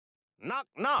Knock,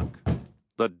 knock.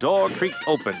 The door creaked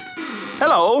open.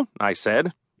 Hello, I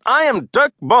said. I am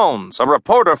Dirk Bones, a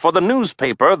reporter for the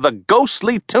newspaper The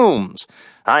Ghostly Tombs.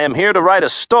 I am here to write a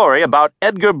story about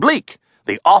Edgar Bleak,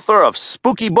 the author of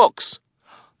spooky books.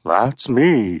 That's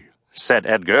me, said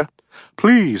Edgar.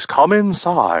 Please come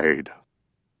inside.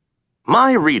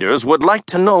 My readers would like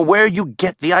to know where you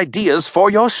get the ideas for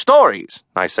your stories,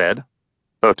 I said.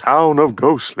 The town of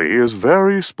Ghostly is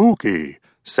very spooky,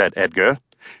 said Edgar.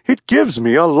 It gives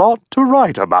me a lot to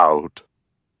write about.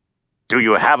 Do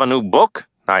you have a new book?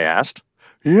 I asked.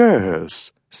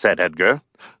 Yes, said Edgar.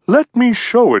 Let me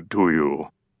show it to you.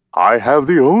 I have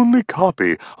the only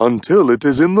copy until it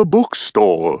is in the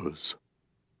bookstores.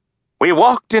 We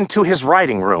walked into his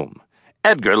writing room.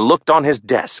 Edgar looked on his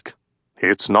desk.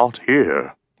 It's not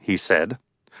here, he said.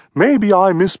 Maybe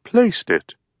I misplaced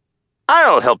it.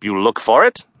 I'll help you look for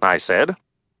it, I said.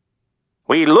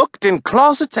 We looked in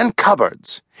closets and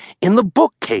cupboards, in the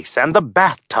bookcase and the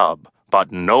bathtub, but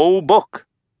no book.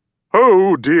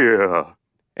 Oh, dear,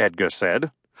 Edgar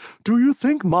said. Do you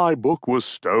think my book was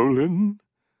stolen?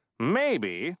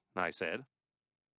 Maybe, I said.